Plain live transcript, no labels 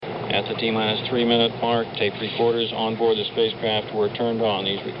At the T-minus 3-minute mark, tape recorders on board the spacecraft were turned on.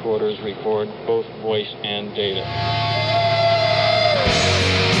 These recorders record both voice and data. We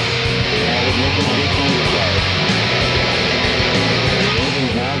have ignition sequence start. The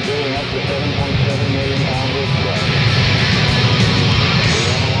engine's now building up to 7.7 million pounds of thrust. We have a launch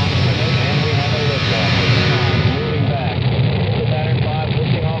commit, and we have a liftoff. Moving back. The Saturn V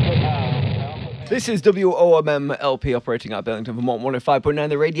lifting off with power. This is WOMM LP operating at Burlington, Vermont 105.9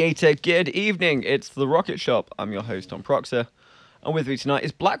 The Radiator. Good evening, it's The Rocket Shop. I'm your host, Tom Proxer. And with me tonight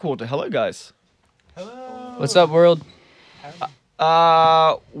is Blackwater. Hello, guys. Hello. What's up, world?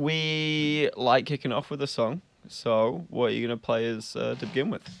 We like kicking off with a song. So, what are you going to play as to begin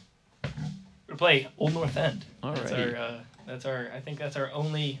with? We play Old North End. Alrighty. I think that's our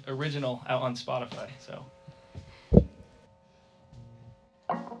only original out on Spotify. So.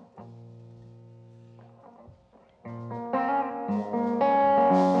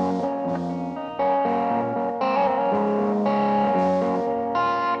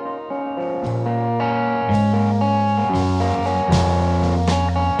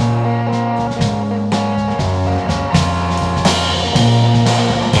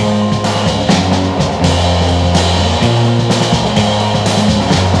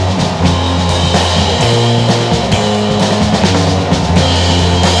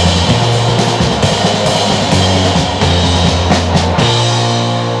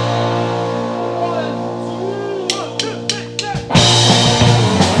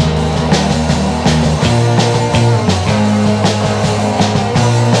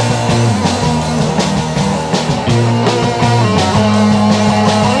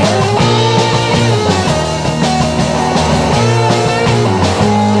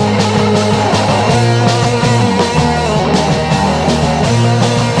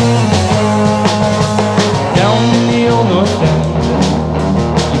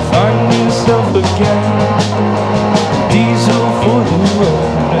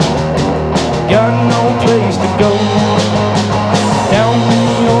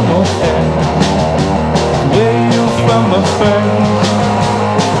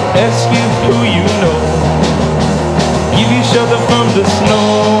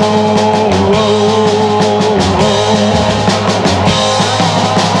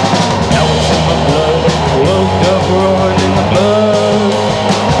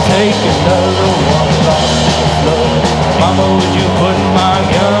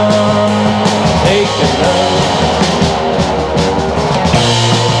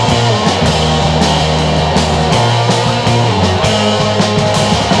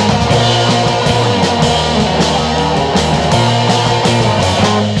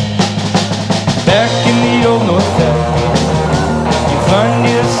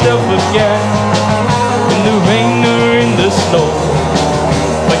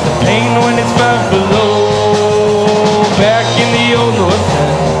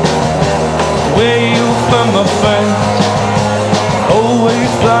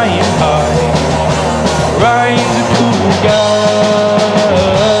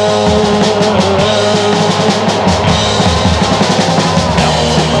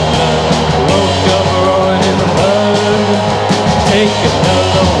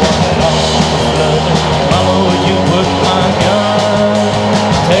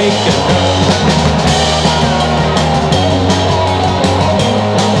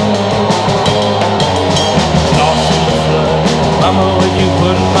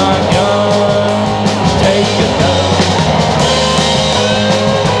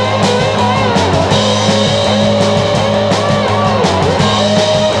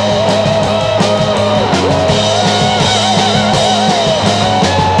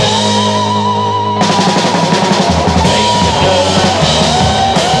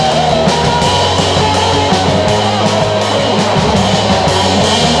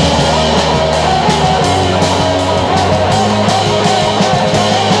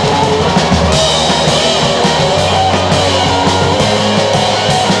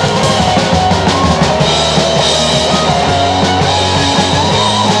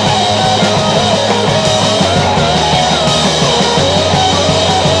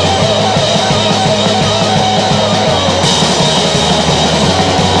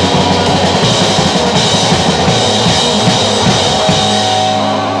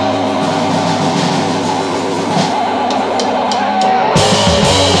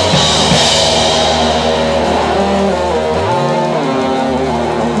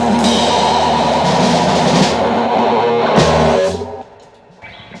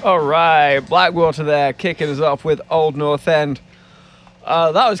 Alright, Blackwater there, kicking us off with Old North End.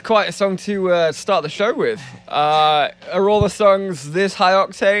 That was quite a song to start the show with. Are all the songs this high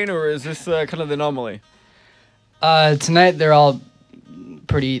octane, or is this kind of the anomaly? Tonight they're all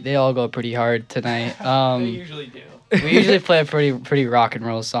pretty. They all go pretty hard tonight. They usually do. We usually play pretty rock and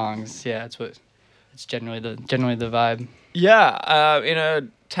roll songs. Yeah, it's generally the vibe. Yeah, in a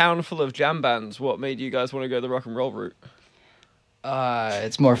town full of jam bands, what made you guys want to go the rock and roll route?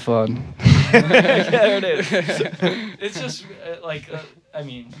 It's more fun. There it is. It's just I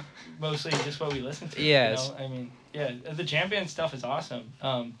mean, mostly just what we listen to. Yeah, You know? I mean, yeah, the jam band stuff is awesome.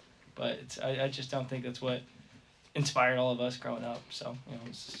 But I just don't think that's what inspired all of us growing up. So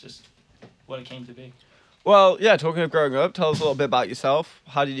it's just what it came to be. Well, yeah, talking of growing up, tell us a little bit about yourself.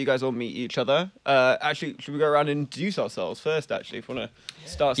 How did you guys all meet each other? Actually, should we go around and introduce ourselves first, actually, if you want to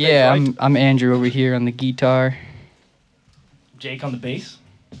start? Yeah, right? I'm Andrew over here on the guitar. Jake on the bass.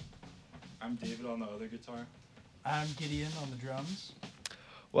 I'm David on the other guitar. I'm Gideon on the drums.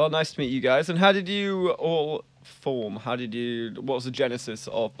 Well, nice to meet you guys. And how did you all form? What was the genesis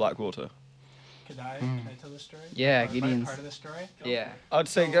of Blackwater? Can I tell the story? Yeah, Or my Gideon's. part of the story. Yeah. I'd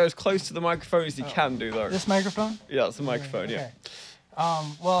say go as close to the microphone as you can do, though. This microphone. Yeah, it's the microphone, yeah. Okay.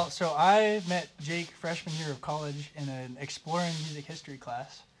 Well, so I met Jake freshman year of college in an exploring music history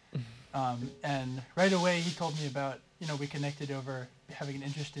class, and right away he told me about we connected over having an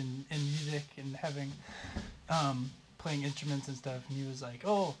interest in music and having playing instruments and stuff, and he was like,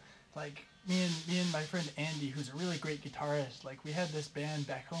 oh, like me and my friend Andy, who's a really great guitarist, like we had this band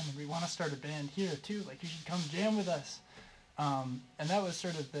back home and we want to start a band here too, like you should come jam with us. And that was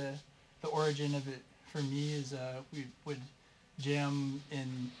sort of the origin of it for me, is we would jam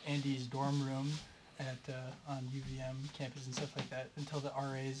in Andy's dorm room at on UVM campus and stuff like that until the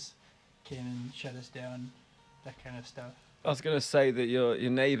RAs came and shut us down, that kind of stuff. I was going to say that your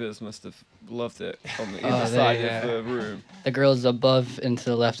neighbours must have loved it on the Oh, other side they, of the room. The girls above and to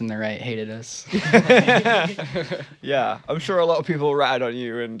the left and the right hated us. Yeah, I'm sure a lot of people ratted on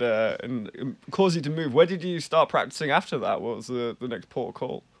you and caused you to move. Where did you start practicing after that? What was the next port of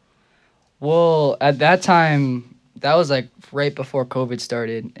call? Well, at that time, that was like right before COVID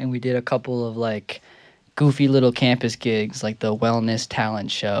started, and we did a couple of like goofy little campus gigs, like the Wellness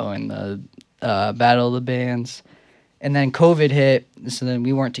Talent Show and the Battle of the Bands. And then COVID hit, so then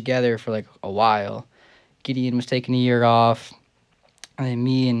we weren't together for like a while. Gideon was taking a year off, and then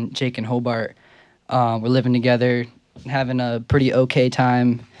me and Jake and Hobart were living together, having a pretty okay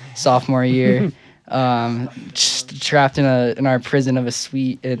time sophomore year. Just trapped in our prison of a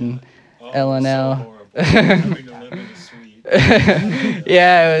suite in LNL. So horrible. Having to live in a suite.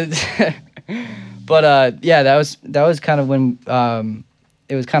 Yeah, it was but yeah, that was kind of when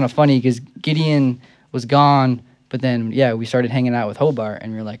it was kind of funny because Gideon was gone, but then yeah, we started hanging out with Hobart,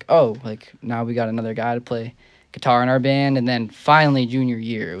 and we were like, oh, like now we got another guy to play guitar in our band. And then finally junior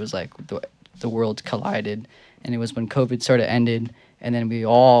year, it was like the worlds collided, and it was when COVID sort of ended, and then we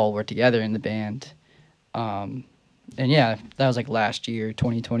all were together in the band. And yeah, that was like last year,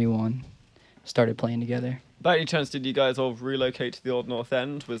 2021, started playing together. By any chance, did you guys all relocate to the Old North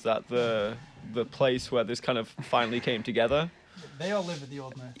End? Was that the place where this kind of finally came together? They all live at the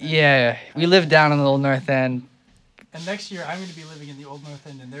Old North End. Yeah, we lived down in the Old North End. And next year I'm going to be living in the Old North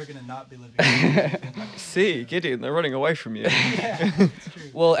End, and they're going to not be living in the Old North End. See, Gideon, they're running away from you. Yeah, it's true.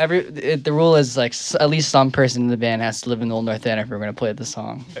 Well, the rule is like at least some person in the band has to live in the Old North End if we're going to play the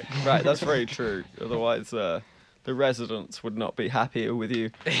song. Right, that's very true. Otherwise, the residents would not be happier with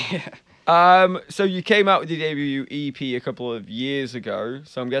you. So you came out with your debut EP a couple of years ago.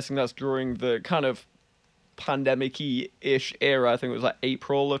 So I'm guessing that's during the kind of pandemic-y-ish era. I think it was like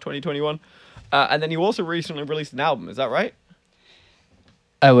April of 2021. And then you also recently released an album. Is that right?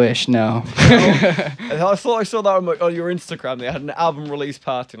 I wish, no. I thought I saw that on your Instagram. They had an album release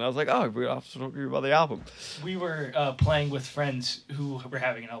party, and I was like, oh, we have to talk to you about the album. We were playing with friends who were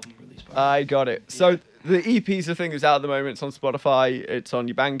having an album release party. I got it. So the EP's the thing that's out at the moment. It's on Spotify. It's on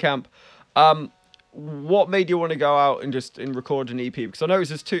your Bandcamp. What made you want to go out and record an EP? Because I know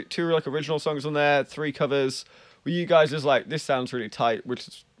there's two like original songs on there, 3 covers. Were you guys just like, this sounds really tight, which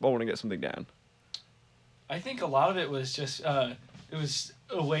is, I want to get something down? I think a lot of it was just it was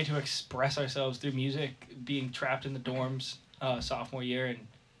a way to express ourselves through music, being trapped in the dorms sophomore year and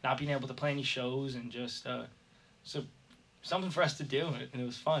not being able to play any shows, and just so something for us to do, and it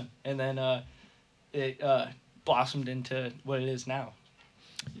was fun. And then it blossomed into what it is now.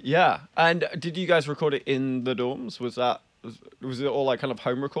 Yeah. And did you guys record it in the dorms? Was it all like kind of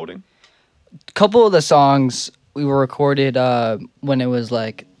home recording? A couple of the songs we were recorded when it was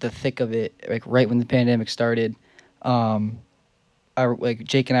like the thick of it, like right when the pandemic started.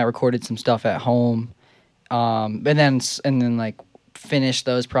 Jake and I recorded some stuff at home, and then like finish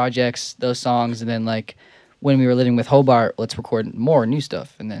those projects, those songs, and then like when we were living with Hobart, let's record more new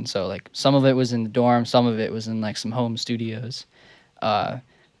stuff. And then so like some of it was in the dorm, some of it was in like some home studios,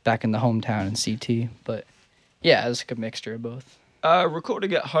 back in the hometown in CT. But yeah, it was like a mixture of both.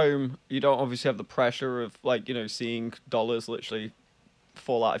 Recording at home, you don't obviously have the pressure of like, seeing dollars literally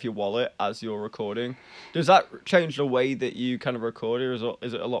fall out of your wallet as you're recording. Does that change the way that you kind of record, or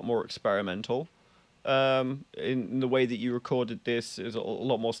is it a lot more experimental? In the way that you recorded this, is it a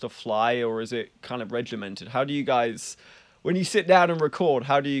lot more stuff fly, or is it kind of regimented? How do you guys, when you sit down and record,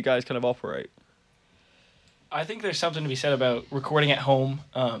 how do you guys kind of operate? I think there's something to be said about recording at home,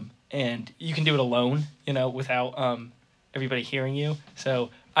 and you can do it alone, without everybody hearing you. So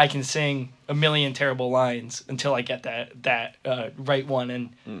I can sing a million terrible lines until I get that right one, and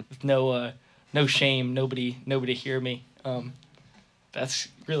with no shame, nobody to hear me. That's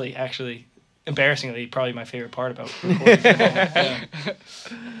really actually embarrassingly probably my favorite part about recording.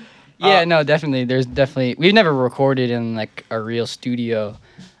 Yeah, no, definitely. We've never recorded in like a real studio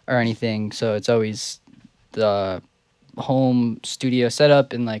or anything, so it's always the home studio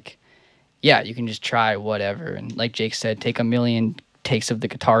setup, and like, yeah, you can just try whatever, and like Jake said, take a million takes of the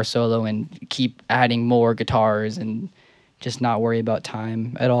guitar solo and keep adding more guitars and just not worry about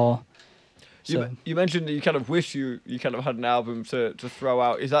time at all. So You mentioned that you kind of wish you kind of had an album to throw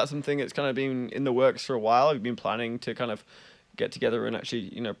out. Is that something that's kind of been in the works for a while? Have you been planning to kind of get together and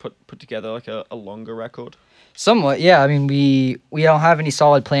actually put together like a longer record? somewhat, yeah. I mean, we don't have any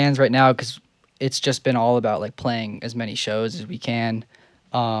solid plans right now because it's just been all about like playing as many shows as we can.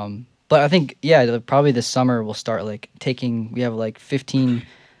 But I think, yeah, probably this summer we'll start like we have like 15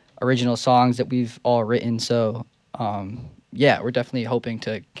 original songs that we've all written. So, yeah, we're definitely hoping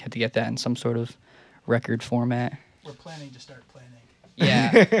to get that in some sort of record format. We're planning to start planning.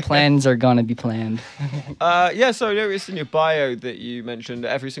 Yeah, plans are gonna be planned. Yeah, so I noticed in your bio that you mentioned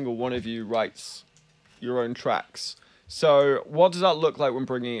that every single one of you writes your own tracks. So what does that look like when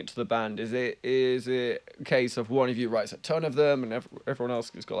bringing it to the band? Is it a case of one of you writes a ton of them and everyone else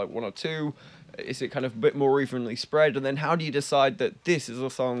has got like one or two? Is it kind of a bit more evenly spread? And then how do you decide that this is a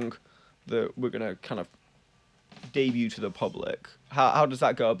song that we're going to kind of debut to the public? How does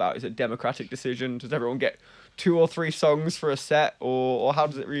that go about? Is it a democratic decision? Does everyone get 2 or 3 songs for a set? Or how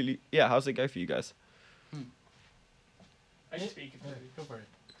does it really... Yeah, how does it go for you guys? I can speak. Go for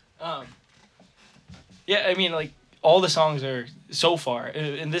it. Yeah, I mean, like, all the songs are so far,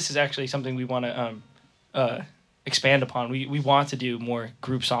 and this is actually something we want to expand upon. We want to do more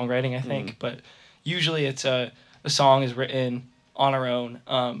group songwriting, I think, but usually it's a song is written on our own.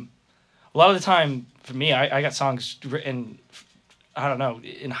 A lot of the time, for me, I got songs written, I don't know,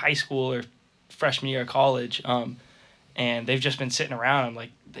 in high school or freshman year of college, and they've just been sitting around. I'm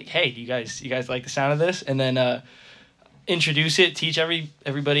like, hey, do you guys like the sound of this? And then introduce it, teach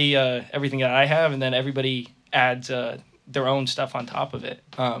everybody everything that I have, and then everybody adds their own stuff on top of it.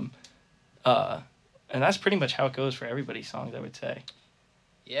 And that's pretty much how it goes for everybody's songs, I would say.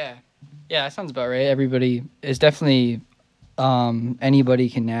 Yeah, that sounds about right. Everybody is definitely anybody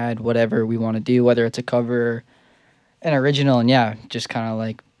can add whatever we want to do, whether it's a cover, an original, and yeah, just kind of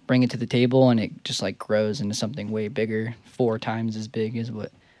like bring it to the table, and it just like grows into something way bigger, 4 times as big as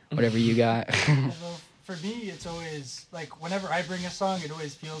whatever you got. Although for me, it's always like whenever I bring a song, it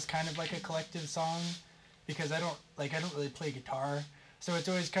always feels kind of like a collective song, because I don't really play guitar, so it's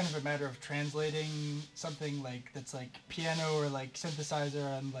always kind of a matter of translating something like that's like piano or like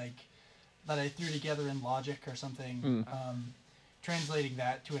synthesizer and like that I threw together in Logic or something, translating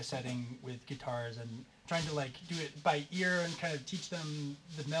that to a setting with guitars and trying to like do it by ear and kind of teach them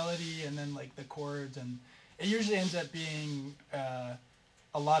the melody and then like the chords, and it usually ends up being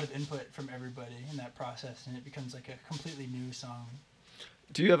a lot of input from everybody in that process, and it becomes like a completely new song.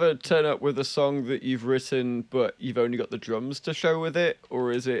 Do you ever turn up with a song that you've written, but you've only got the drums to show with it,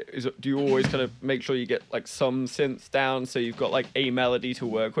 or is it? Do you always kind of make sure you get like some synths down so you've got like a melody to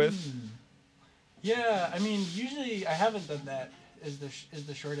work with? Yeah, I mean, usually I haven't done that. Is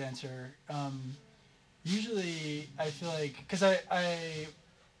the short answer. Usually I feel like because I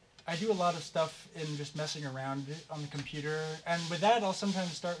do a lot of stuff in just messing around on the computer, and with that I'll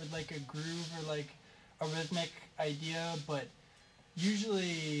sometimes start with like a groove or like a rhythmic idea, but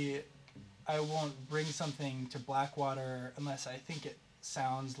usually I won't bring something to Blackwater unless I think it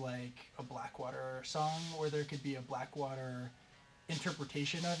sounds like a Blackwater song, or there could be a Blackwater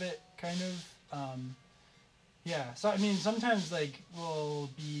interpretation of it, kind of. Yeah, so I mean, sometimes like we'll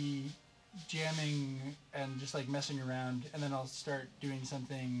be jamming and just like messing around, and then I'll start doing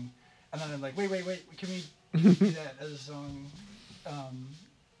something, and then I'm like, wait, can we do that as a song?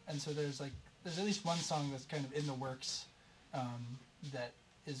 And so there's at least one song that's kind of in the works. that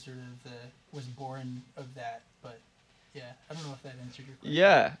is sort of was born of that. But yeah, I don't know if that answered your question.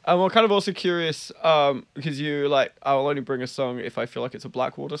 Yeah, and we're kind of also curious because you like, I'll only bring a song if I feel like it's a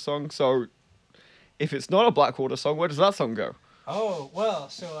Blackwater song. So if it's not a Blackwater song, where does that song go? Oh well,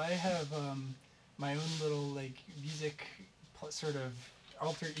 so I have my own little like music sort of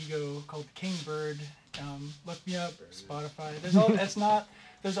alter ego called Kingbird. Look me up, Spotify. It's not.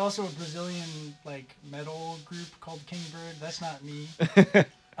 There's also a Brazilian like metal group called Kingbird. That's not me.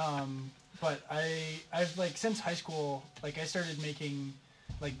 But I've like since high school, like I started making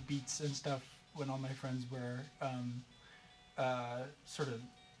like beats and stuff when all my friends were sort of,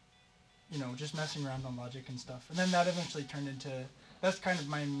 you know, just messing around on Logic and stuff. And then that eventually turned into, that's kind of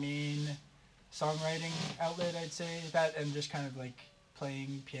my main songwriting outlet, I'd say. That and just kind of like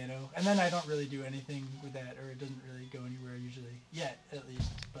playing piano. And then I don't really do anything with that, or it doesn't really go anywhere usually, yet at least.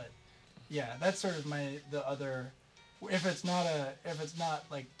 But yeah, that's sort of the other, if it's not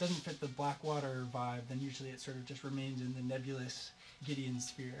like, doesn't fit the Blackwater vibe, then usually it sort of just remains in the nebulous Gideon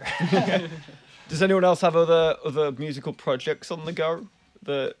sphere. Does anyone else have other musical projects on the go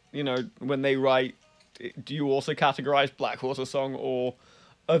that, you know, when they write, do you also categorize Blackwater song or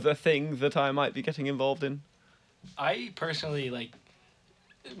other thing that I might be getting involved in? I personally, like,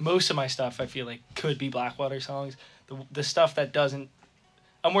 most of my stuff I feel like could be Blackwater songs. The stuff that doesn't,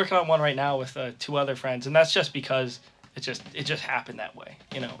 I'm working on one right now with 2 other friends, and that's just because it just happened that way.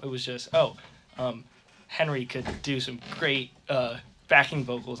 You know, it was just, Henry could do some great backing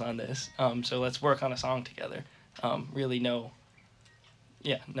vocals on this, so let's work on a song together. Really no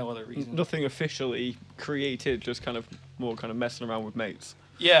other reason. Nothing officially created, just kind of more kind of messing around with mates.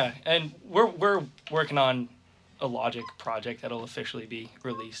 Yeah, and we're working on a Logic project that'll officially be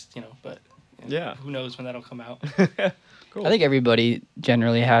released, you know, but Yeah. who knows when that'll come out. Cool. I think everybody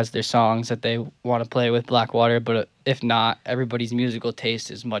generally has their songs that they want to play with Blackwater, but if not, everybody's musical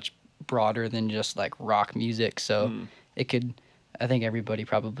taste is much broader than just like rock music. So I think everybody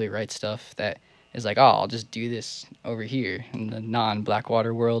probably writes stuff that is like, oh, I'll just do this over here in the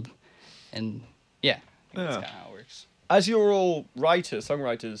non-Blackwater world. And yeah, I think that's kind of how it works. As you're all writers,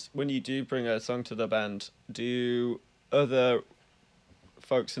 songwriters, when you do bring a song to the band, do other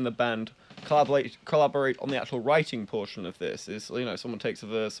folks in the band collaborate on the actual writing portion of this? Is, you know, someone takes a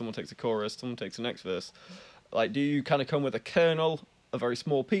verse, someone takes a chorus, someone takes the next verse. Like, do you kind of come with a kernel, a very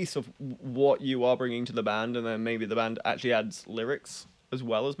small piece of what you are bringing to the band, and then maybe the band actually adds lyrics as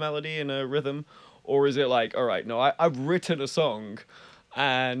well as melody and a rhythm? Or is it like, all right, no, I've written a song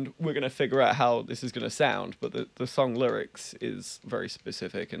and we're going to figure out how this is going to sound, but the song lyrics is very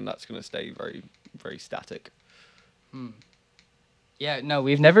specific and that's going to stay very, very static? Yeah, no,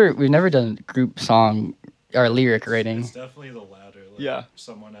 we've never done group song or lyric writing. It's definitely the latter. Like, Yeah.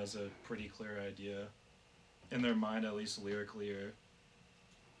 Someone has a pretty clear idea in their mind, at least lyrically or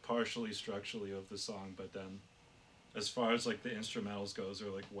partially structurally, of the song, but then as far as like the instrumentals goes, or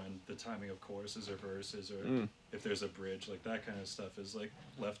like when the timing of choruses or verses, or if there's a bridge, like that kind of stuff is like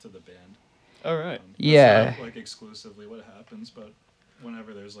left to the band. All right. Yeah. It's not like exclusively what happens, but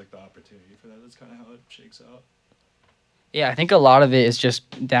whenever there's like the opportunity for that, that's kind of how it shakes out. Yeah, I think a lot of it is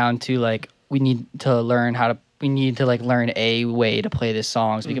just down to like we need to learn a way to play this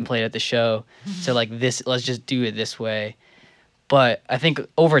song so we can play it at the show. So like this, let's just do it this way. But I think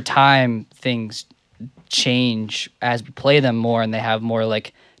over time things change as we play them more, and they have more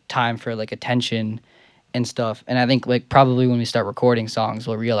like time for like attention and stuff. And I think like probably when we start recording songs,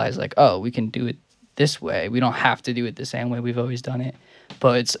 we'll realize like, oh, we can do it this way. We don't have to do it the same way we've always done it.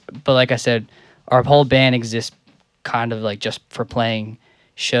 But like I said, our whole band exists kind of like just for playing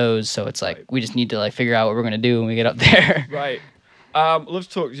shows, so it's like we just need to like figure out what we're gonna do when we get up there. Right. Let's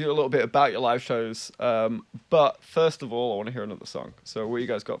talk to you a little bit about your live shows. But first of all, I want to hear another song. So what you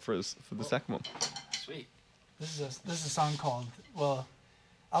guys got for us for the second one? Sweet. This is a song called, well,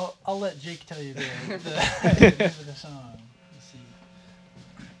 I'll let Jake tell you the name of the song. Let's see.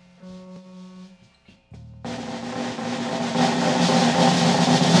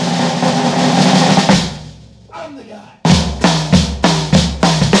 I'm the guy.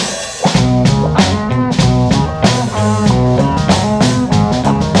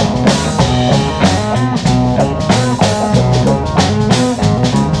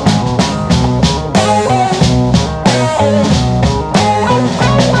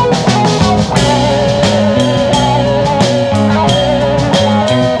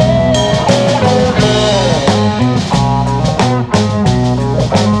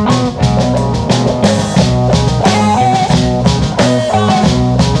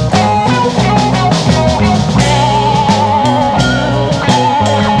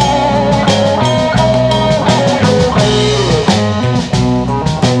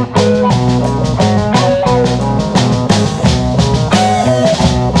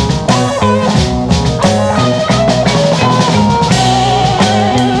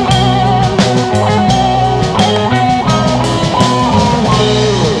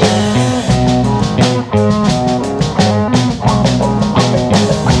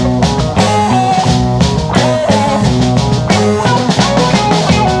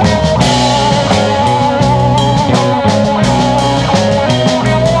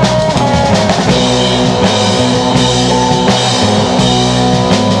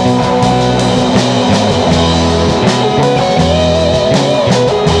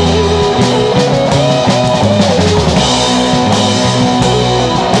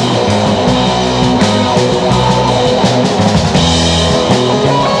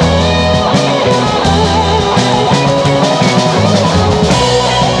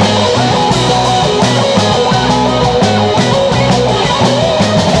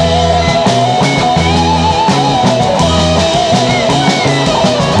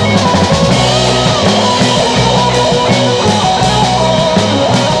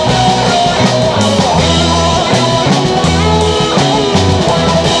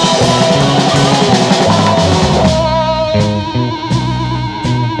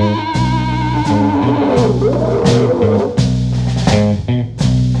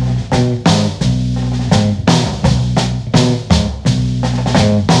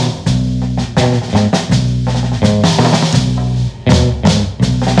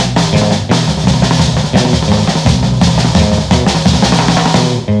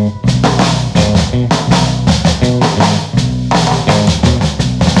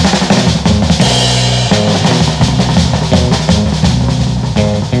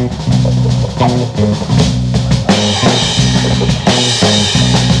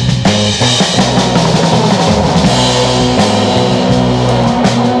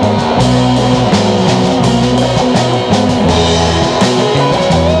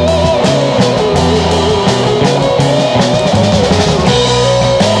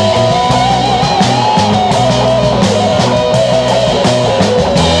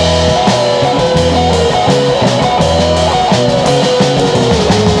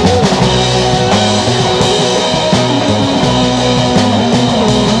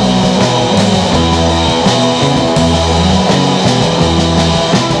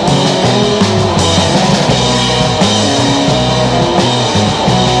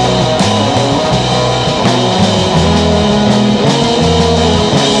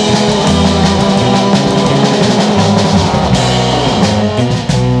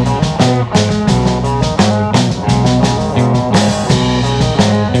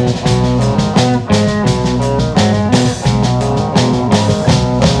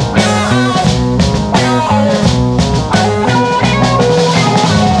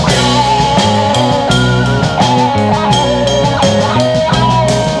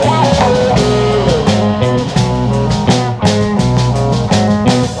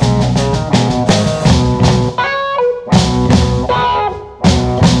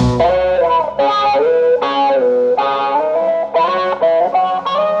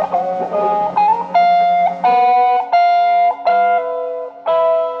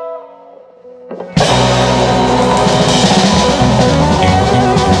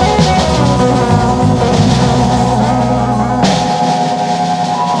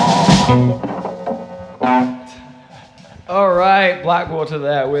 All right, Blackwater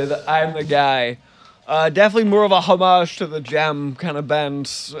there with I'm the Guy. Definitely more of a homage to the jam kind of band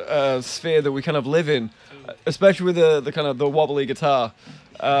sphere that we kind of live in, especially with the kind of the wobbly guitar.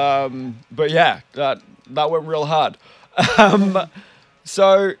 But yeah, that went real hard.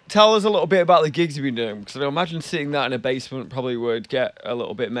 So tell us a little bit about the gigs you've been doing, because I imagine seeing that in a basement probably would get a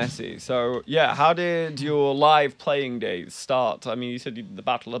little bit messy. So yeah, how did your live playing days start? I mean, you said you did the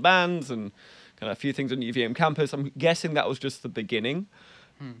Battle of Bands and kind of a few things on UVM campus. I'm guessing that was just the beginning.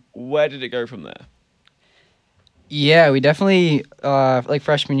 Where did it go from there? Yeah, we definitely like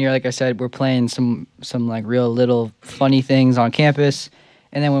freshman year, like I said, we're playing some like real little funny things on campus,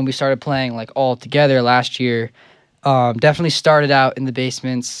 and then when we started playing like all together last year, definitely started out in the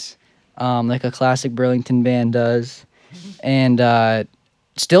basements, like a classic Burlington band does, and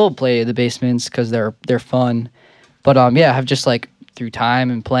still play the basements because they're fun, but yeah, have just like through time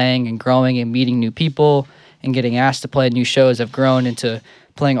and playing and growing and meeting new people and getting asked to play new shows, I've grown into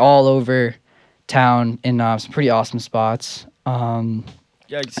playing all over town in some pretty awesome spots. Yeah,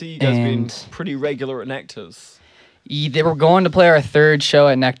 I can see you guys being and- pretty regular at Nectar's. They were going to play our third show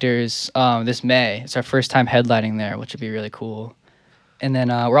at Nectar's this May. It's our first time headlining there, which would be really cool. And then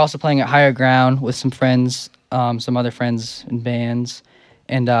we're also playing at Higher Ground with some friends, some other friends and bands,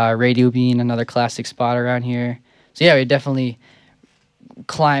 and Radio being another classic spot around here. So yeah, we definitely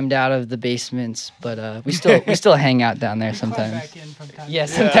climbed out of the basements, but we still hang out down there We climb sometimes. back in from time to Yeah,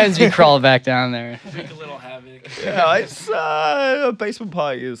 time. sometimes we crawl back down there. Make a little havoc. Yeah, it's a basement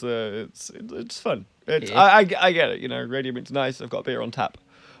party is it's fun. It's Yeah. I get it. You know, Radio Meet's nice. I've got beer on tap,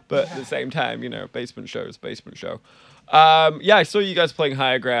 but at the same time, you know, basement show is basement show. Yeah, I saw you guys playing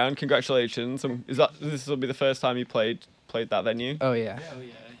Higher Ground. Congratulations. This will be the first time you played that venue? Oh yeah. Oh yeah,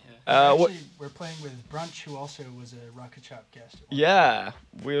 yeah. What? Actually, we're playing with Brunch, who also was a Rocket Shop guest. at one Yeah,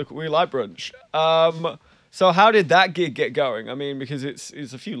 we like brunch. So how did that gig get going? I mean, because it's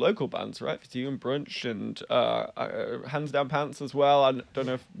a few local bands, right? It's you and Brunch and Hands Down Pants as well. I don't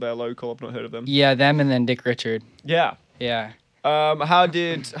know if they're local. I've not heard of them. Yeah, them and then Dick Richard. Yeah. Yeah. How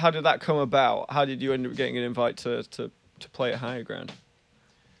did that come about? How did you end up getting an invite to play at Higher Ground?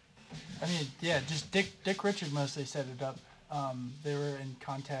 I mean, yeah, just Dick Richard mostly set it up. They were in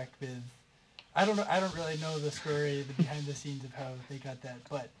contact with. I don't really know the story, the behind the scenes of how they got that,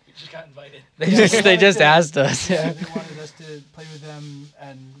 but We just got invited. They Yeah, just they they wanted just to- asked us. yeah, Yeah. they wanted us to play with them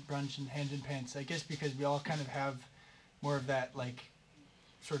and Brunch and Hand in Pants. I guess because we all kind of have more of that like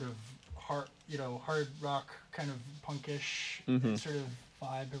sort of hard rock kind of punkish sort of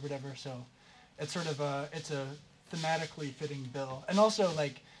vibe or whatever. So it's sort of it's a thematically fitting bill, and also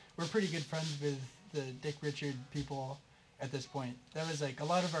like we're pretty good friends with the Dick Richard people at this point. That was like a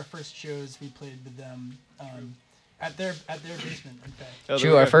lot of our first shows we played with them at their basement, in fact. Oh, there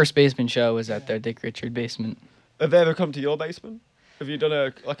True, we our go. first basement show was at their Dick Richard basement. Have they ever come to your basement? Have you done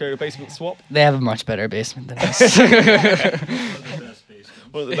a basement swap? They have a much better basement than us. One of the best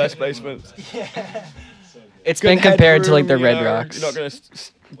basements. One of the best basements. Yeah. So good. It's Good been compared to like the headroom, Red you know, Rocks. You're not gonna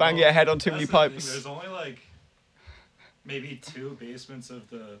bang your head on too many That's the thing, pipes. There's only like maybe 2 basements of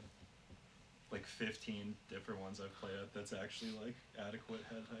the like 15 different ones I've played at that's actually like adequate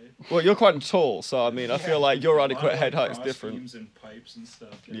head height. Well, you're quite tall, so I mean, I feel like your A lot adequate of, head like, height is cross different. beams and pipes and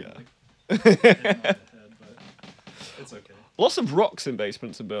stuff. Getting, Yeah. like, hitting on the head, but it's okay. Lots of rocks in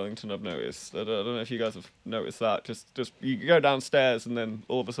basements in Burlington, I've noticed. I don't know if you guys have noticed that. Just you go downstairs and then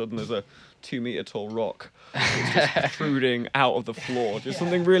all of a sudden there's a 2-meter tall rock that's just protruding out of the floor. Just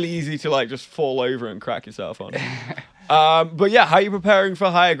something really easy to like just fall over and crack yourself on. But yeah, how are you preparing for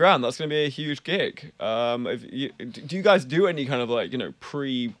Higher Ground? That's going to be a huge gig. Do you guys do any kind of like, you know,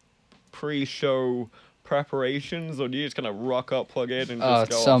 pre-show preparations, or do you just kind of rock up, plug in, and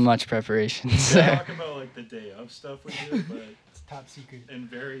just go so off? much preparations. We talk about like the day of stuff we do, but It's top secret. in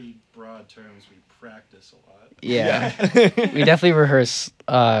very broad terms, we practice a lot. Yeah. We definitely rehearse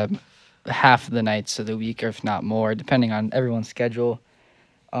half the nights of the week, or if not more, depending on everyone's schedule.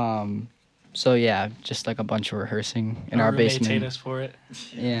 So yeah, just like a bunch of rehearsing in our roommates hate basement. us for it.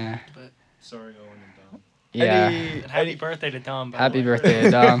 Yeah. But Sorry, Owen and Dom. Yeah. and happy birthday to Dom. By Happy the way. birthday,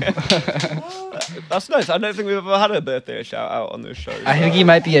 Dom. That's nice. I don't think we've ever had a birthday shout out on this show. I think he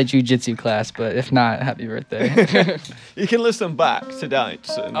might be at jujitsu class, but if not, happy birthday. You can listen back tonight.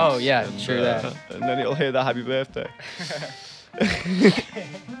 And, Oh, yeah, sure that. And then you'll hear the happy birthday.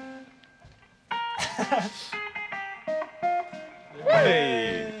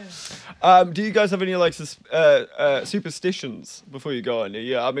 Hey. Do you guys have any like superstitions before you go on?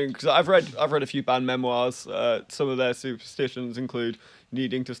 Yeah, I mean, because I've read a few band memoirs. Some of their superstitions include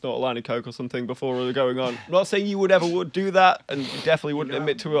needing to snort a line of coke or something before really going on. I'm not saying you would do that, and you definitely wouldn't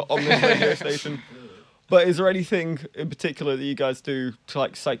admit to it on this radio station. But is there anything in particular that you guys do to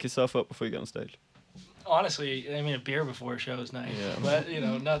like psych yourself up before you get on stage? Honestly, I mean, a beer before a show is nice. Yeah. But you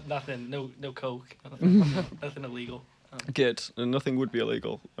know, nothing, no coke, nothing illegal. Good, and nothing would be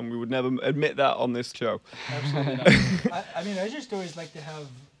illegal, and we would never admit that on this show. Absolutely not. I mean, I just always like to have.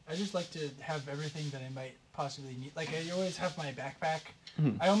 I just like to have everything that I might possibly need. Like I always have my backpack.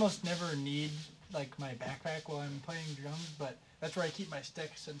 I almost never need like my backpack while I'm playing drums, but that's where I keep my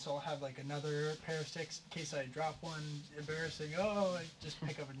sticks, and so I'll have like another pair of sticks in case I drop one. Embarrassing. Oh, I just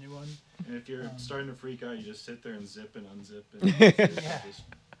pick up a new one. And if you're starting to freak out, you just sit there and zip and unzip and Yeah. just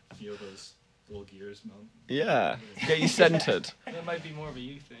feel those little gears melt. Yeah, get you centered. That might be more of a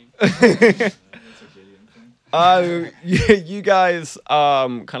you thing. That's a Gideon thing. You guys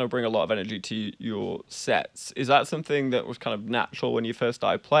kind of bring a lot of energy to your sets. Is that something that was kind of natural when you first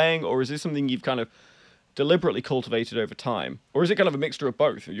started playing, or is this something you've kind of deliberately cultivated over time? Or is it kind of a mixture of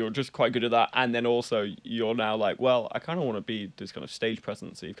both? You're just quite good at that, and then also you're now like, well, I kind of want to be this kind of stage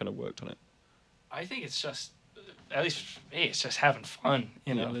presence, so you've kind of worked on it. I think it's just, at least for me, it's just having fun.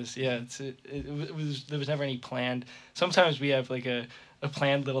 You know, Yeah. there was never any planned. Sometimes we have like a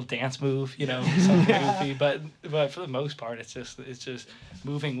planned little dance move, you know, something goofy. But for the most part, it's just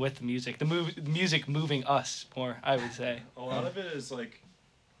moving with the music. The music moving us more, I would say. A lot of it is like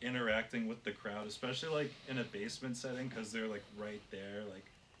interacting with the crowd, especially like in a basement setting, because they're like right there, like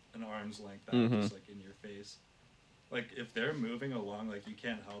an arm's length out, just like in your face. Like if they're moving along, like you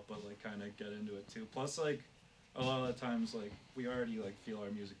can't help but like kind of get into it too. Plus, like a lot of the times, like we already like feel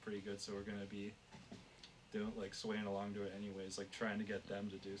our music pretty good, so we're gonna be doing like swaying along to it anyways, like trying to get them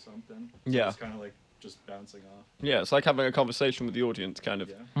to do something. So Yeah. it's kind of like just bouncing off. Yeah, it's like having a conversation with the audience, kind of.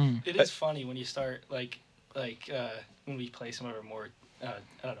 Yeah. It is funny when you start like when we play some of our more I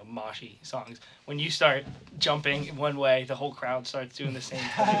don't know, moshy songs. When you start jumping one way, the whole crowd starts doing the same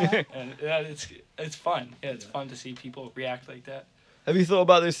thing, and it's fun. Yeah, it's fun to see people react like that. Have you thought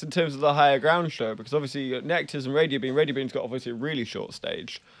about this in terms of the Higher Ground show? Because obviously Nectar's and Radio Bean. Radio Bean's got obviously a really short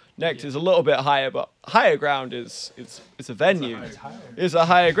stage. Nectar's a little bit higher, but Higher Ground is a venue. It's a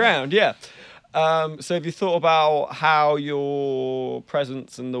higher ground, yeah. So have you thought about how your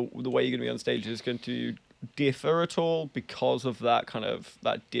presence and the way you're going to be on stage is going to differ at all because of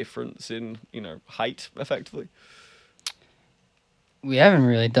that difference in, you know, height, effectively? We haven't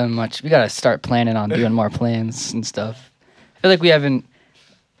really done much. We gotta start planning on doing more plans and stuff. I feel like we haven't.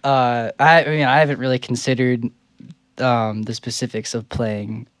 I haven't really considered the specifics of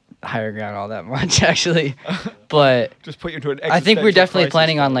playing Higher Ground all that much, actually. But Just put you into an I think we're existential definitely crisis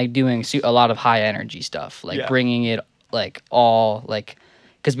planning on mode. like doing a lot of high energy stuff, like Yeah. bringing it like all like,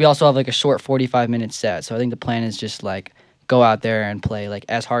 because we also have like a short 45-minute set. So I think the plan is just like go out there and play like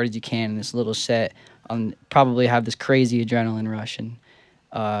as hard as you can in this little set. Probably have this crazy adrenaline rush and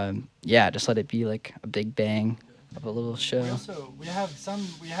just let it be like a big bang of a little show. We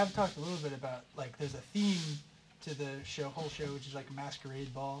have talked a little bit about like there's a theme to the whole show, which is like a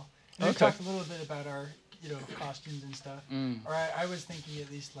masquerade ball. We Okay. talked a little bit about our, costumes and stuff. Mm. Or I was thinking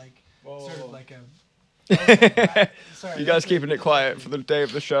at least like sort of like a. Sorry, You guys that's keeping it quiet for the day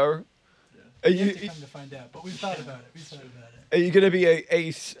of the show? Are You have you to come to find out, but we've thought about it. are you going to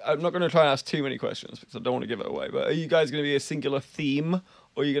be I'm not going to try and ask too many questions because I don't want to give it away. But are you guys going to be a singular theme,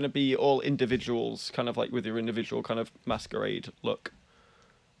 or are you going to be all individuals, kind of like with your individual kind of masquerade look?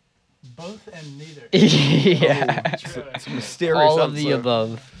 Both and neither. Yeah. It's a mysterious All of the answer.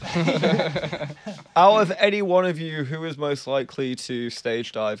 above. Out of any one of you, who is most likely to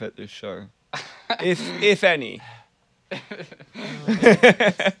stage dive at this show, if any?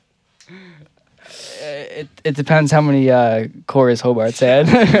 It depends how many chorus Hobart's had.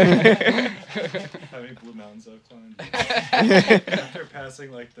 How many Blue Mountains I've climbed. After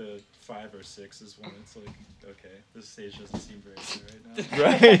passing like the 5 or 6 is when it's like, okay, this stage doesn't seem very good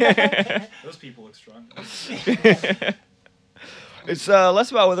right now. Right. Those people look strong. It's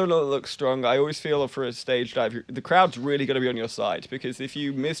less about whether or not it looks strong. I always feel for a stage dive, the crowd's really going to be on your side, because if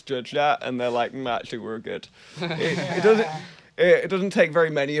you misjudge that and they're like, actually, we're good, it doesn't take very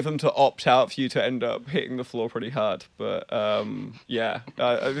many of them to opt out for you to end up hitting the floor pretty hard. But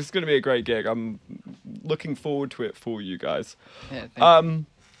it's going to be a great gig. I'm looking forward to it for you guys. Yeah, thank you.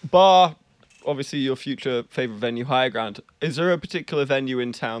 Bar, obviously your future favorite venue, Higher Ground. Is there a particular venue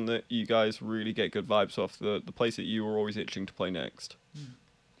in town that you guys really get good vibes off? The place that you were always itching to play next?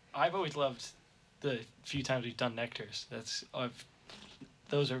 I've always loved the few times we've done Nectars.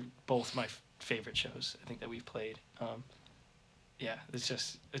 Those are both my favorite shows I think that we've played. Yeah, it's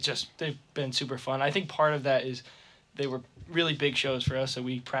just they've been super fun. I think part of that is they were really big shows for us, so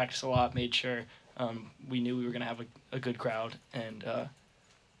we practiced a lot, made sure we knew we were gonna have a good crowd, and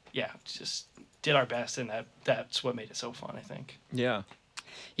just did our best, and that's what made it so fun, I think. Yeah.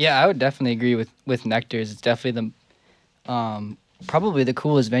 Yeah, I would definitely agree with Nectar's. It's definitely the probably the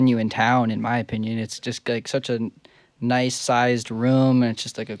coolest venue in town, in my opinion. It's just like such a nice sized room, and it's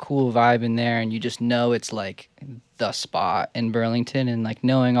just like a cool vibe in there, and you just know it's like the spot in Burlington, and like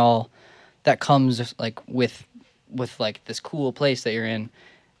knowing all that comes like with like this cool place that you're in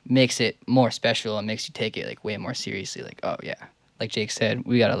makes it more special and makes you take it like way more seriously. Like, oh yeah, like Jake said,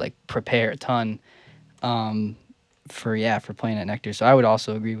 we gotta like prepare a ton for playing at Nectar. So I would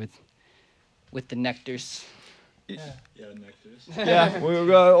also agree with the Nectars. Yeah. Yeah, Nectars. Yeah, we'll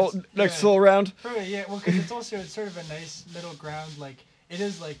go next all round. Right, yeah, well, because it's sort of a nice middle ground. Like, it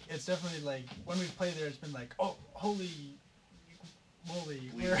is like, it's definitely like, when we play there, it's been like, oh, holy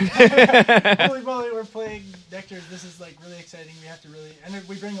moly, holy moly, we're playing Nectars. This is like really exciting. We have to really, and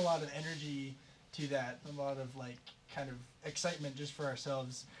we bring a lot of energy to that, a lot of like kind of excitement just for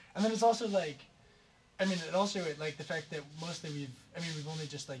ourselves. And then it's also like, like the fact that mostly we've only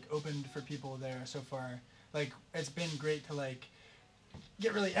just like opened for people there so far. Like, it's been great to like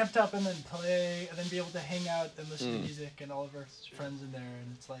get really amped up and then play and then be able to hang out and listen to music and all of our friends in there,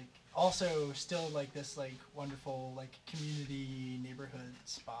 and it's like also still like this like wonderful like community neighborhood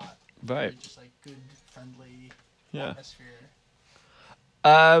spot. Right. Really just like good friendly Yeah. atmosphere.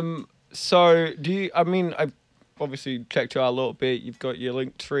 So I've obviously checked you out a little bit. You've got your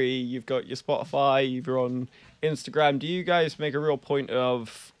Linktree, you've got your Spotify, you're on Instagram. Do you guys make a real point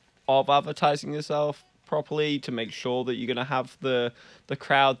of advertising yourself properly to make sure that you're going to have the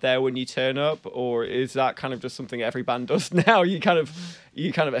crowd there when you turn up, or is that kind of just something every band does now? You kind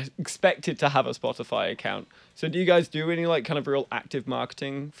of expected to have a Spotify account. So do you guys do any like kind of real active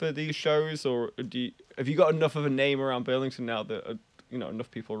marketing for these shows, or have you got enough of a name around Burlington now that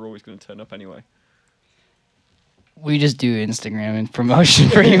enough people are always going to turn up anyway? We just do Instagram and promotion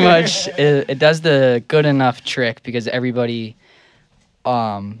pretty much. It does the good enough trick because everybody,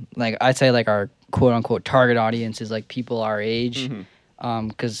 like I'd say like our quote unquote target audience is like people our age,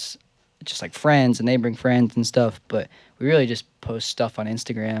 because just like friends and they bring friends and stuff. But we really just post stuff on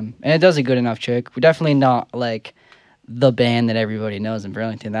Instagram, and it does a good enough trick. We're definitely not like the band that everybody knows in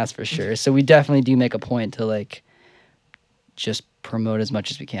Burlington, that's for sure. So we definitely do make a point to like just promote as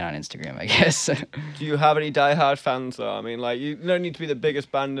much as we can on Instagram, I guess. Do you have any diehard fans though? I mean, like, you don't need to be the biggest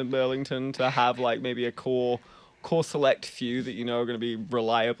band in Burlington to have like maybe a core select few that are going to be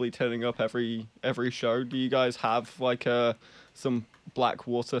reliably turning up every show. Do you guys have like some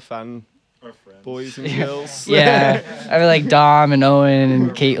Blackwater fan Our friends. boys and girls? Yeah, I mean like Dom and Owen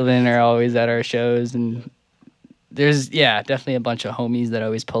and Caitlin are always at our shows, and there's definitely a bunch of homies that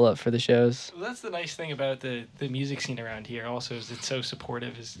always pull up for the shows. Well, that's the nice thing about the music scene around here. Also, is it's so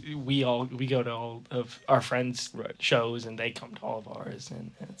supportive. Is we go to all of our friends' shows, and they come to all of ours,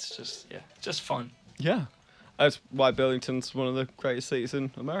 and it's just fun. Yeah. That's why Burlington's one of the greatest cities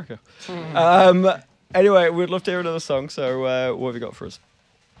in America. Anyway, we'd love to hear another song, so what have you got for us?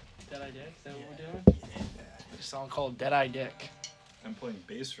 Dead song called Dead Eye Dick. I'm playing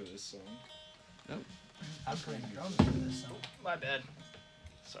bass for this song. I'm playing drums for this song. My bad.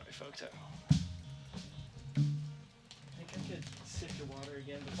 Sorry, folks. I think I could sip your water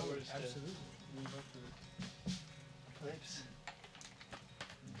again before it's Absolutely. move up the pipes.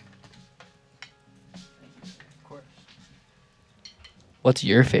 Thank you, sir. Of course. What's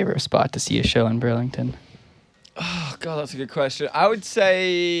your favorite spot to see a show in Burlington? Oh god, that's a good question. I would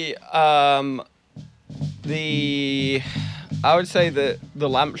say the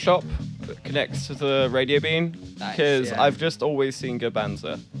lamp shop that connects to the radio beam, Nice, because yeah. I've just always seen good bands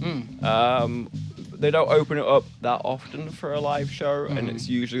there. Mm. They don't open it up that often for a live show, and it's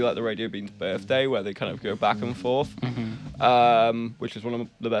usually like the radio beam's birthday where they kind of go back and forth, which is one of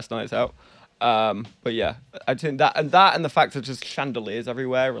the best nights out. But yeah, I think that and the fact that just chandeliers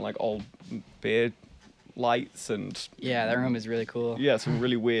everywhere and like old beer lights and Yeah, that room is really cool. yeah, some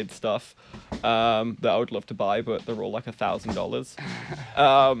really weird stuff that I would love to buy, but they're all like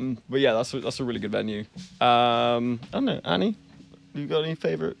 $1,000. But yeah, that's a really good venue. I don't know, Annie, you got any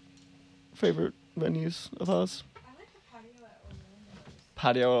favorite venues of ours? I like the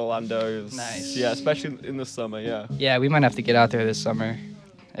patio at Orlando's. Patio Orlando is Nice. Yeah, especially in the summer. Yeah, Yeah, we might have to get out there this summer.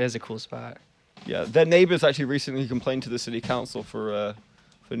 It is a cool spot. yeah. Their neighbors actually recently complained to the city council for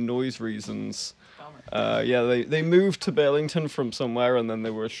noise reasons. Bummer. Yeah, they moved to Burlington from somewhere, and then they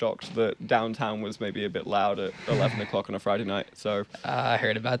were shocked that downtown was maybe a bit loud at 11 o'clock on a Friday night. So I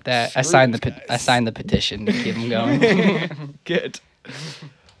heard about that. I Screw signed these guys. I signed the petition to keep them going. good.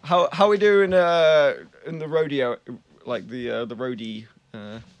 How we do in the rodeo, like the roadie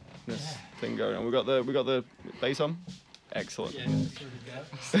this thing going on? We got the bass on. Excellent. Yeah,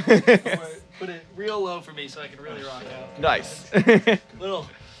 that's what we got. Put it real low for me so I can really rock out. Nice. Little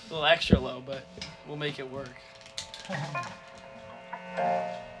extra low, but we'll make it work. Have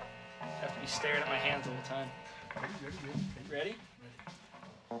to be staring at my hands all the time. Ready?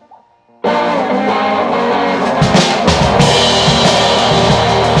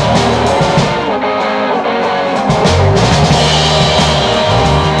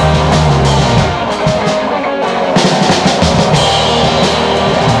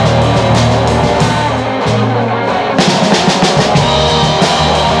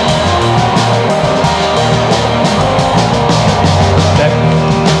 Back when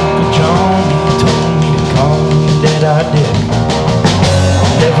Uncle John he told me to call me Dead Eye Dick.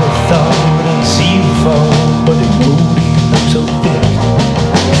 Never thought I'd see him fall, but it moved him up so thick.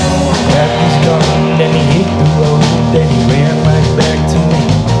 Back he's gone, then he hit the road, then he ran right back to me.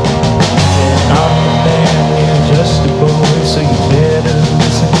 Said, I'm the man, you're just a boy, so you better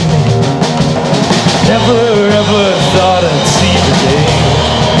listen to me. Never ever thought I'd see the day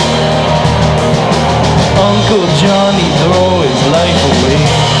Uncle Johnny throw his life away.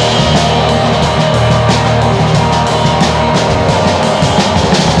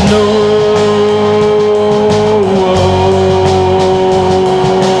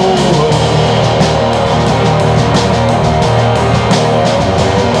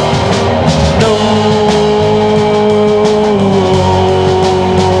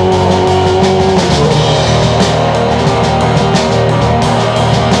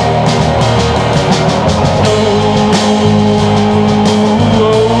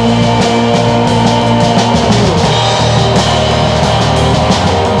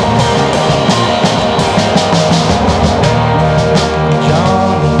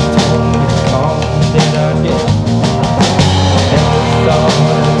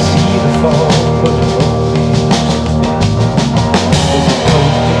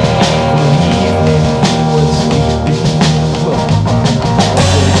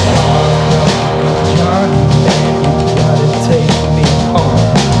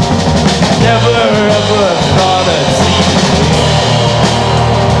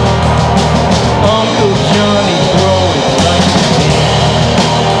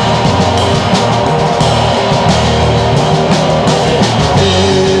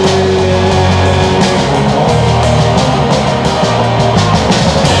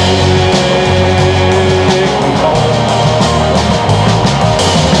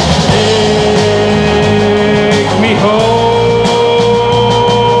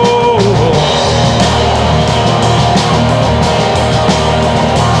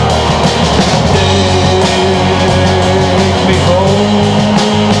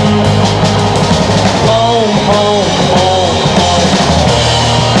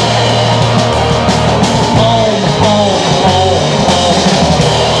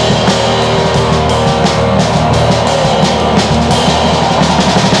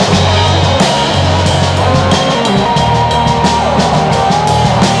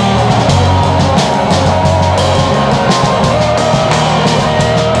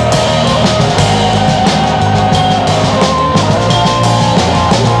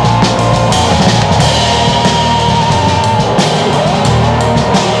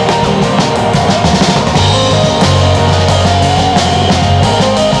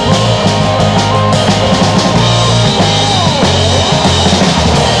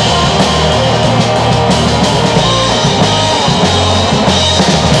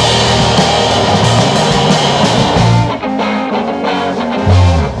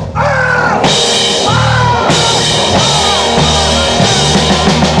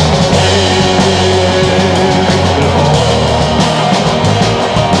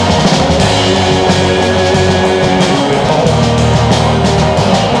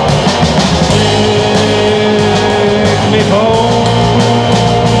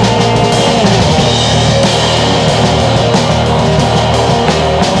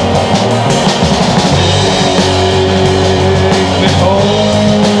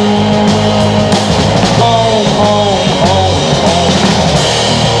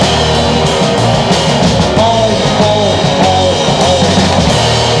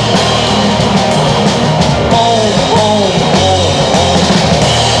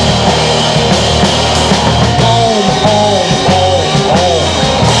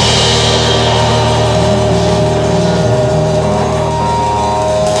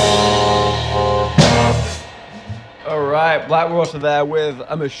 Blackwater there with,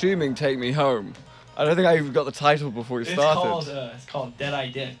 I'm assuming, Take Me Home. I don't think I even got the title before we started. It's called Dead Eye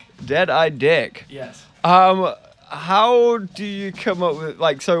Dick. Dead Eye Dick. Yes. How do you come up with,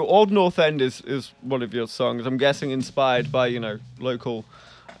 like, so Old North End is one of your songs. I'm guessing inspired by, local,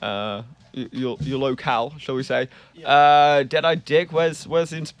 your locale, shall we say. Yeah. Dead Eye Dick, where's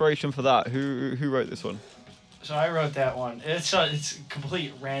the inspiration for that? Who wrote this one? So I wrote that one. It's a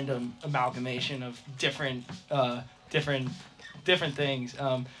complete random amalgamation of different things.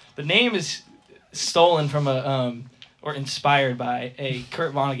 The name is stolen from or inspired by a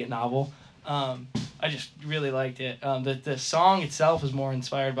Kurt Vonnegut novel. I just really liked it. The song itself is more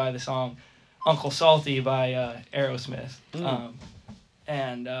inspired by the song Uncle Salty by Aerosmith.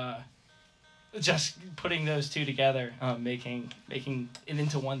 And just putting those two together, making it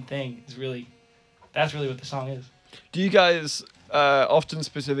into one thing that's really what the song is. Do you guys often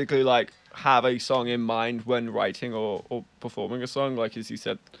specifically have a song in mind when writing or performing a song? Like as you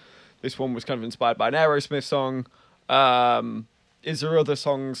said, this one was kind of inspired by an Aerosmith song. Is there other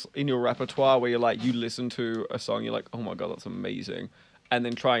songs in your repertoire where you listen to a song, you're like, oh my god, that's amazing, and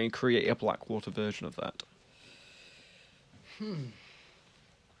then try and create a Blackwater version of that?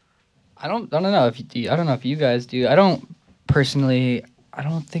 I don't know if you do. I don't know if you guys do. I don't personally. I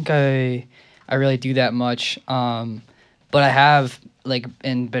don't think I really do that much. But I have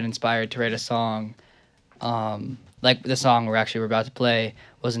been inspired to write a song. Like the song we're about to play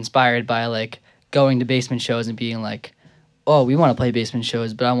was inspired by going to basement shows and being like, oh, we want to play basement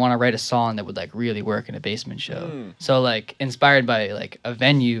shows, but I want to write a song that would really work in a basement show. So inspired by a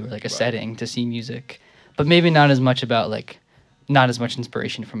venue or a setting to see music, but maybe not as much about not as much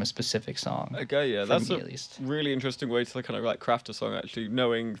inspiration from a specific song. Okay, yeah, that's at least really interesting way to kind of craft a song, actually,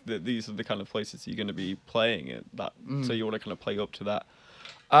 knowing that these are the kind of places you're going to be playing it. So you want to kind of play up to that.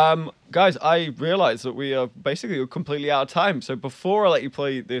 Guys, I realize that we are basically completely out of time. So before I let you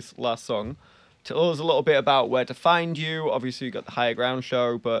play this last song, tell us a little bit about where to find you. Obviously, you got the Higher Ground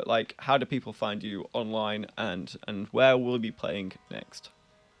show, but how do people find you online, and where will you be playing next?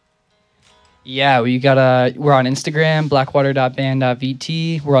 Yeah, we're on Instagram,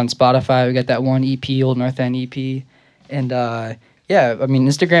 blackwater.band.vt. We're on Spotify. We got that one EP, Old North End EP. And yeah, I mean,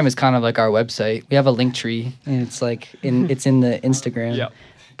 Instagram is kind of like our website. We have a link tree, and it's it's in the Instagram. Yeah.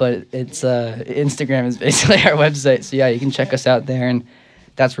 But it's Instagram is basically our website. So yeah, you can check us out there, and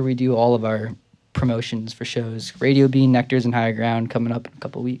that's where we do all of our promotions for shows. Radio Bean, Nectars, and Higher Ground coming up in a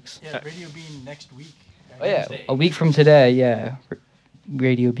couple weeks. Yeah, Radio Bean next week. Oh yeah, a week from today. Yeah.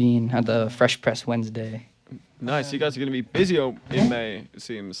 Radio Bean at the Fresh Press Wednesday. Nice. You guys are going to be busy in May, it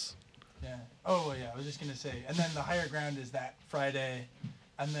seems. Yeah. Oh, well, yeah, I was just going to say. And then the Higher Ground is that Friday.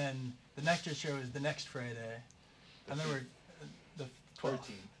 And then the Nectar show is the next Friday. And then we're the 12th.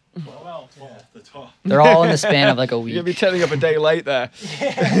 12. Yeah. The 12th. They're all in the span of a week. You're going to be turning up a day late there.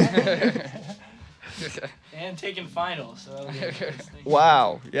 And taking finals. So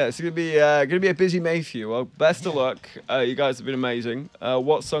Wow. Yeah, it's going to be a busy May for you. Well, best of luck. You guys have been amazing.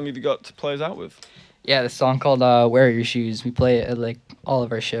 What song have you got to play us out with? Yeah, this song called "Wear Your Shoes." We play it at all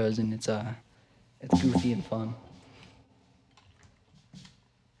of our shows, and it's goofy and fun.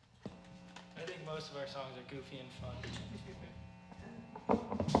 I think most of our songs are goofy and fun.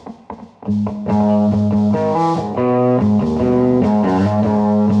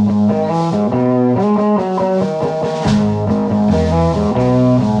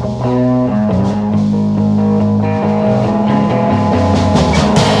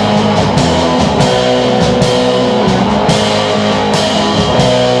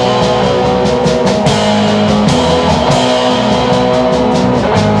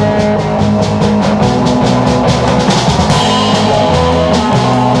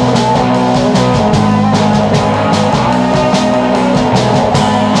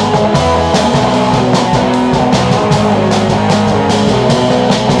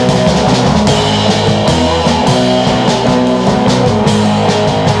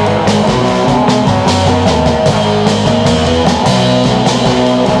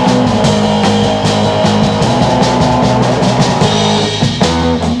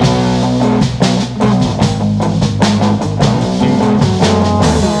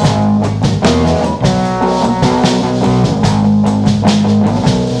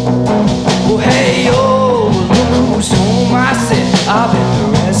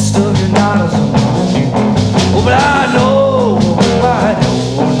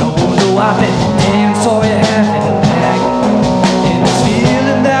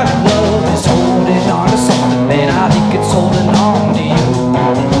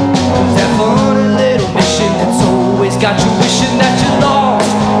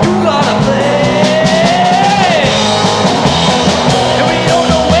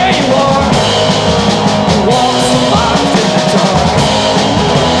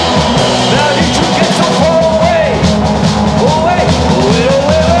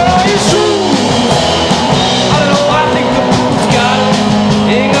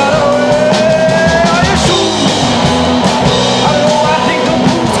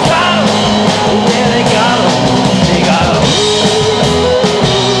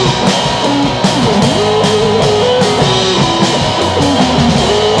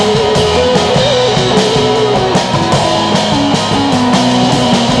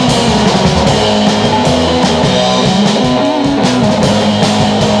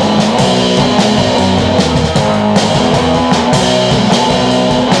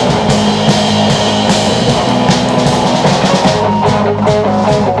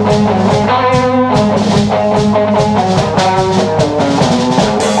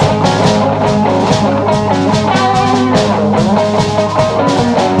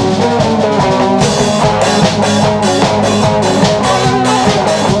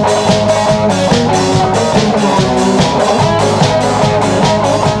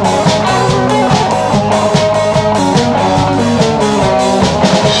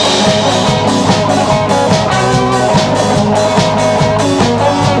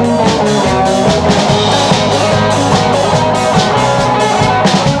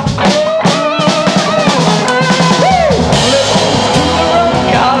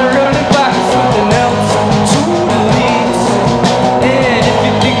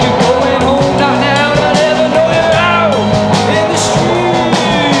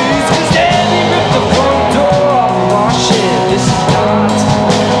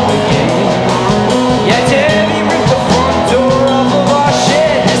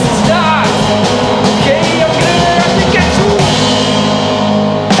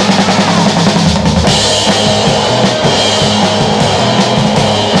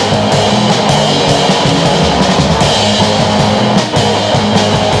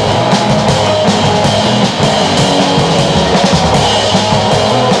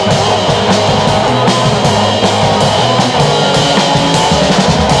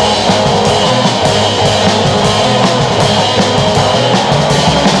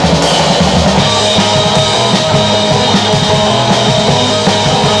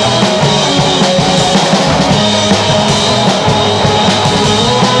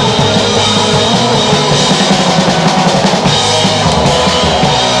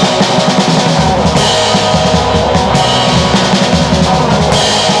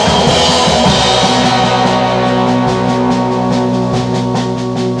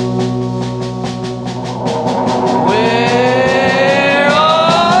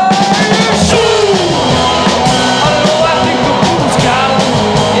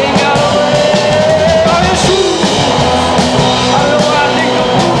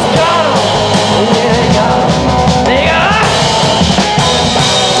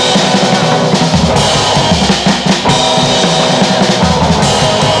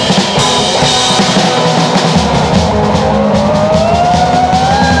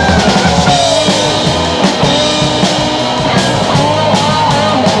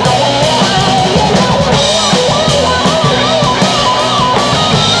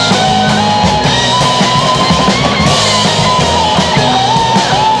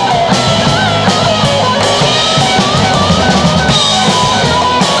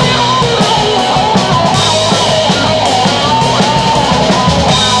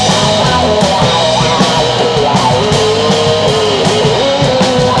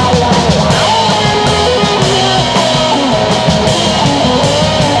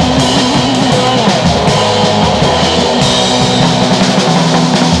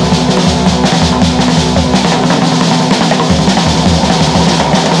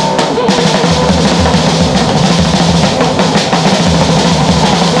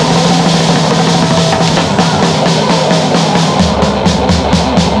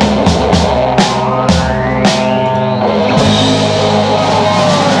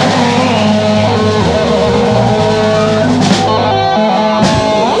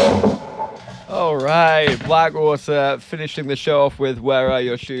 Blackwater, finishing the show off with Where Are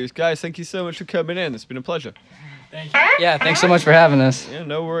Your Shoes. Guys, thank you so much for coming in. It's been a pleasure. Thank you. Yeah, thanks so much for having us. Yeah,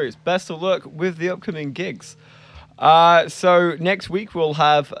 no worries. Best of luck with the upcoming gigs. So next week we'll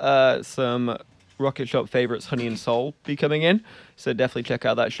have some Rocket Shop favorites, Honey and Soul, be coming in. So definitely check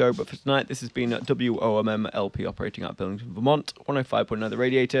out that show. But for tonight, this has been WOMM LP operating out of Burlington, Vermont, 105.9 The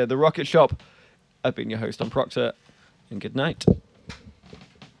Radiator, The Rocket Shop. I've been your host, I'm Proctor, and good night.